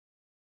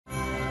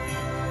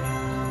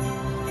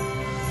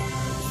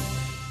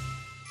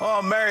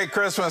Well, Merry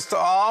Christmas to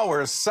all.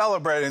 We're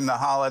celebrating the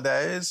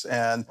holidays,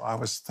 and I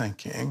was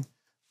thinking,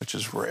 which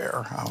is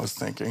rare,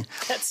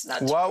 That's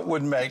not what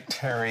would make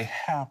Terry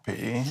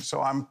happy? So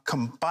I'm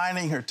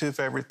combining her two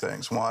favorite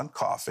things. One,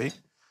 coffee.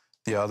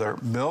 The other,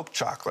 milk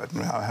chocolate.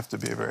 Now I have to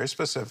be very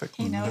specific.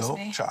 He knows milk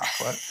me.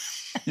 chocolate.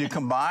 You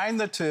combine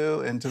the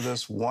two into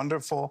this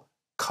wonderful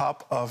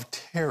cup of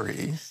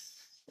Terry,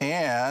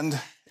 and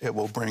it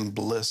will bring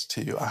bliss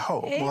to you, I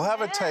hope. Amen. We'll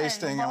have a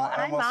tasting. Well,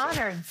 and I'm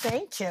honored.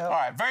 Thank you. All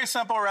right, very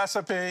simple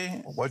recipe.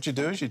 What you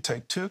do is you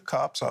take 2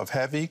 cups of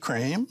heavy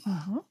cream.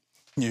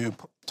 You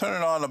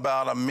turn it on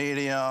about a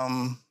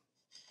medium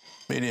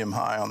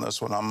high on this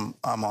one.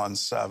 I'm on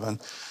 7.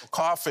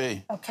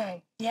 Coffee.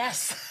 Okay.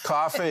 Yes.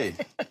 Coffee.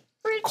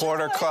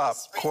 quarter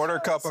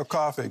cup of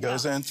coffee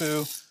goes Yeah.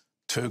 into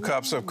 2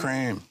 cups of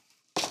cream.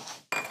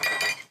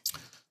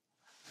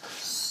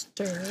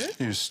 Stir.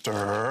 You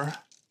stir.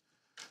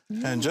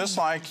 And just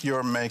like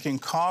you're making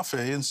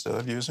coffee, instead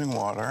of using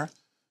water,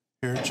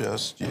 you're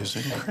just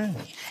using cream.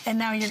 And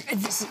now you're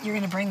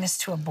going to bring this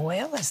to a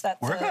boil? Is that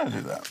We're going to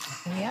do that.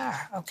 We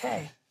are.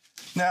 Okay.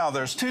 Now,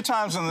 there's 2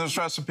 times in this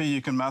recipe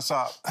you can mess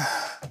up.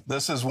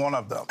 This is one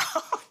of them.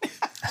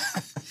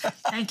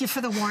 Thank you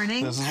for the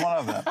warning. This is one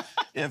of them.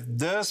 If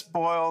this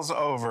boils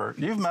over,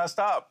 you've messed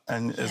up,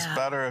 and it's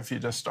better if you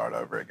just start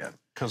over again.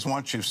 Because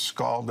once you've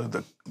scalded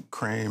the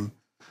cream,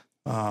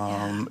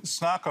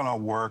 it's not going to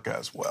work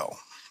as well.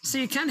 So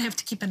you kind of have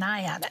to keep an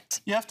eye on it.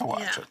 You have to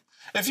watch it.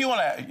 If you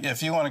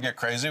want to get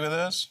crazy with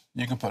this,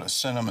 you can put a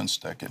cinnamon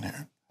stick in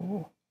here.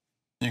 Ooh.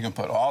 You can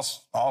put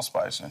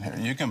allspice in here.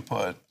 You can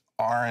put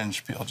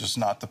orange peel, just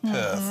not the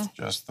pith,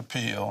 just the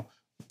peel.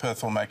 The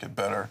pith will make it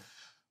bitter.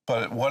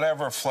 But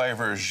whatever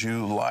flavors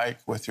you like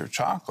with your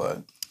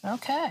chocolate.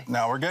 Okay.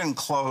 Now we're getting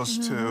close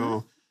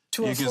to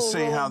a full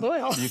rolling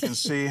boil. You can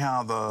see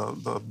how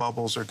the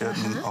bubbles are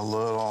getting a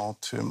little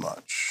too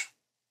much.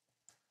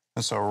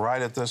 And so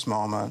right at this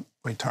moment,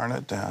 we turn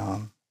it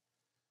down,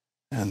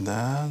 and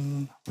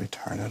then we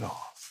turn it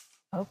off.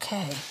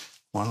 Okay.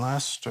 One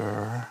last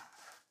stir,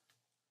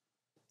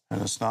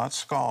 and it's not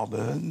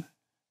scalded,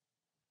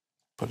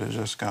 but it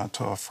just got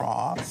to a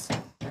froth.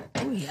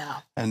 Oh, yeah.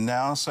 And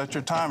now set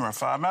your timer,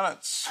 5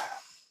 minutes.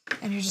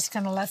 And you're just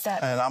going to let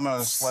that... And I'm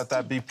going to let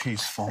that be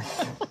peaceful.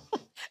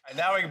 And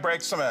now we can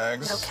break some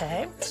eggs.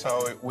 Okay.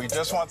 So we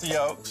just want the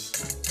yolks.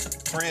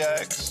 3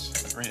 eggs,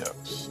 3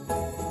 yolks.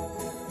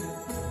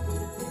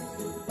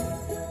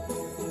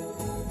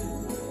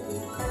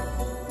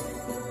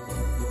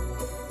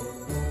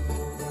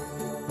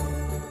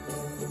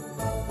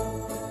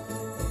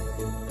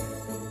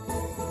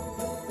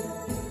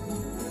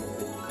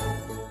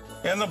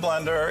 In the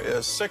blender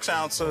is 6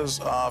 ounces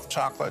of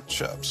chocolate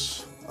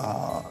chips.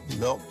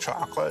 Milk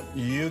chocolate.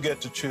 You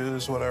get to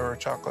choose whatever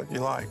chocolate you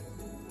like.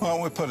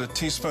 Well, we put a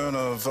teaspoon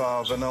of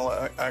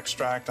vanilla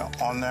extract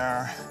on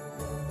there.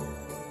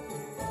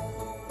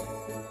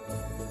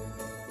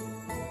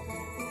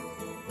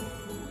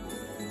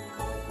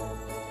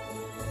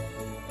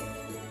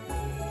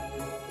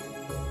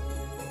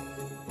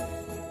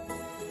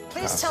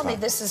 Please tell me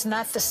this is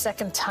not the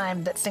second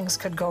time that things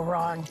could go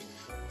wrong.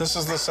 This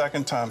is the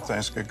second time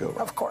things could go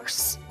wrong. Of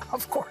course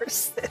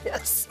it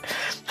is.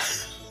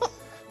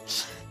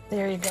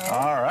 There you go.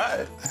 All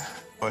right.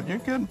 But you're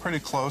getting pretty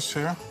close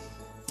here.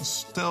 It's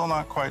still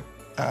not quite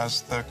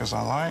as thick as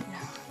I like.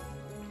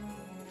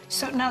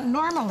 So now,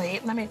 normally,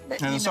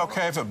 And it's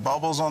okay if it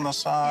bubbles on the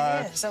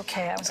side. It is,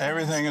 okay.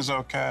 Everything is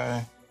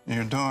okay.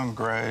 You're doing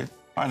great.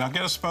 All right, now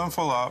get a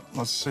spoonful up.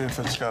 Let's see if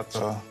it's got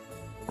the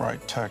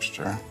right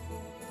texture.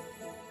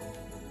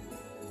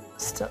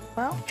 Still,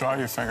 well. Draw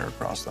your finger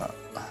across that.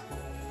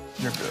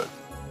 You're good.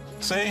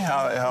 See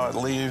how it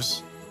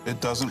leaves,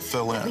 it doesn't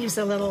fill in. It leaves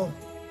a little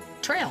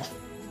trail.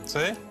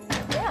 See?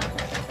 Yeah.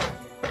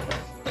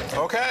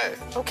 Okay.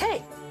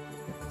 Okay.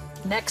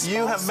 Next.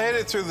 You have made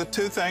it through the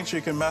 2 things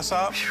you can mess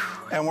up,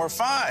 and we're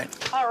fine.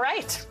 All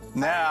right.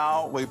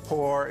 Now we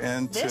pour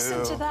into this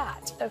into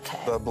that. Okay.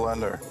 the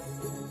blender.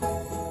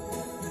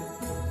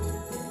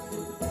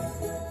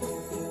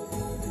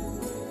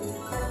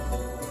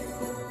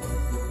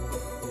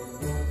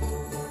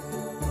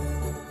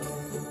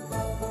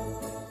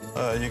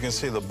 You can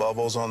see the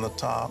bubbles on the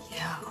top.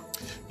 Yeah.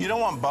 You don't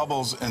want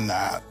bubbles in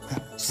that.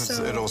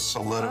 So, it'll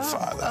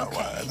solidify that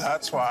way.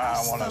 That's why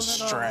I want to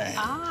strain.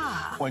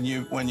 When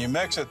you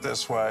mix it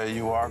this way,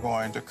 you are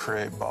going to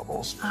create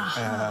bubbles.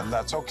 And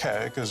that's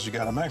okay, because you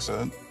got to mix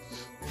it.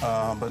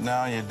 But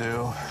now you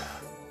do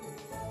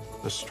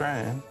the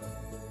strain.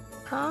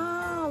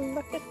 Oh,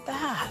 look at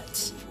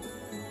that.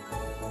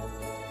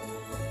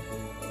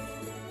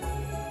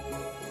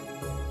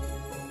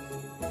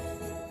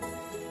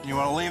 You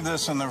want to leave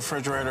this in the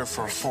refrigerator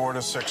for 4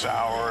 to 6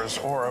 hours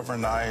or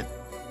overnight.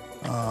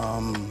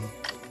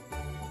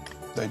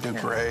 They do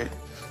great.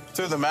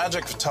 Through the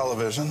magic of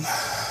television.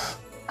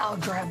 I'll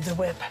grab the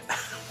whip.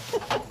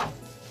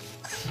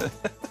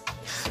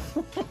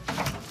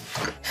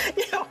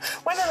 You know,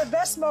 one of the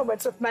best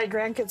moments with my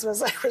grandkids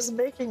was I was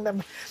making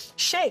them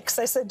shakes.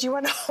 I said, do you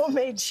want a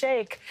homemade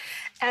shake?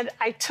 And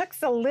I took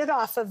the lid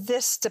off of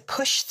this to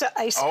push the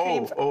ice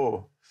cream.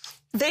 Oh.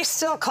 They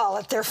still call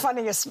it their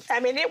funniest. I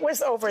mean, it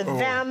was over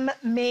them,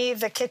 me,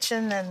 the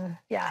kitchen, and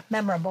yeah,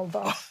 memorable though,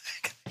 I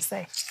gotta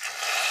say.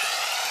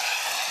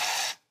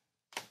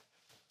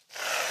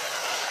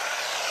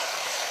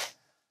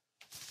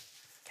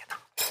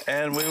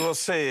 And we will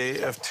see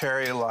if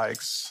Terry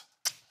likes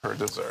her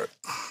dessert.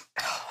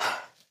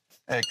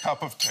 A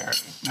cup of Terry.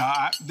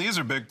 Now, these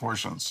are big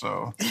portions,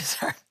 so. These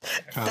are.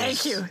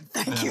 Thank you.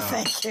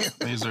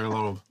 These are a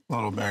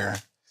little bigger.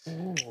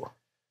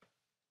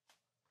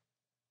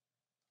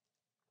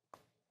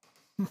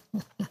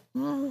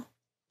 Ooh.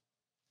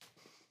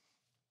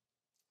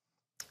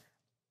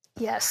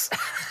 Yes.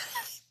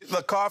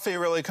 The coffee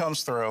really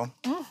comes through.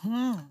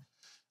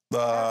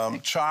 The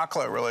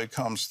chocolate really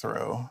comes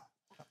through.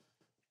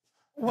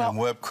 Well, and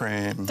whipped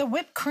cream. The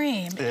whipped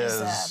cream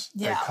is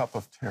a cup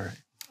of Terry.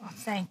 Oh,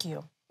 thank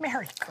you.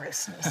 Merry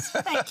Christmas.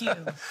 Thank you.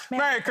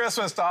 Merry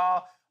Christmas to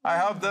all. I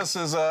hope this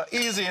is an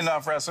easy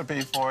enough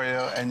recipe for you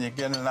and you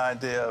get an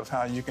idea of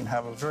how you can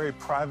have a very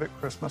private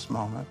Christmas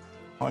moment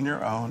on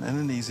your own in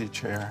an easy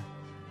chair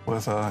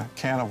with a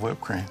can of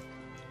whipped cream.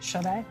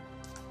 Should I?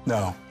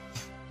 No.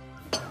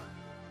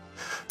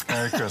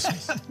 Merry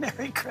Christmas.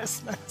 Merry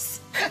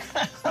Christmas.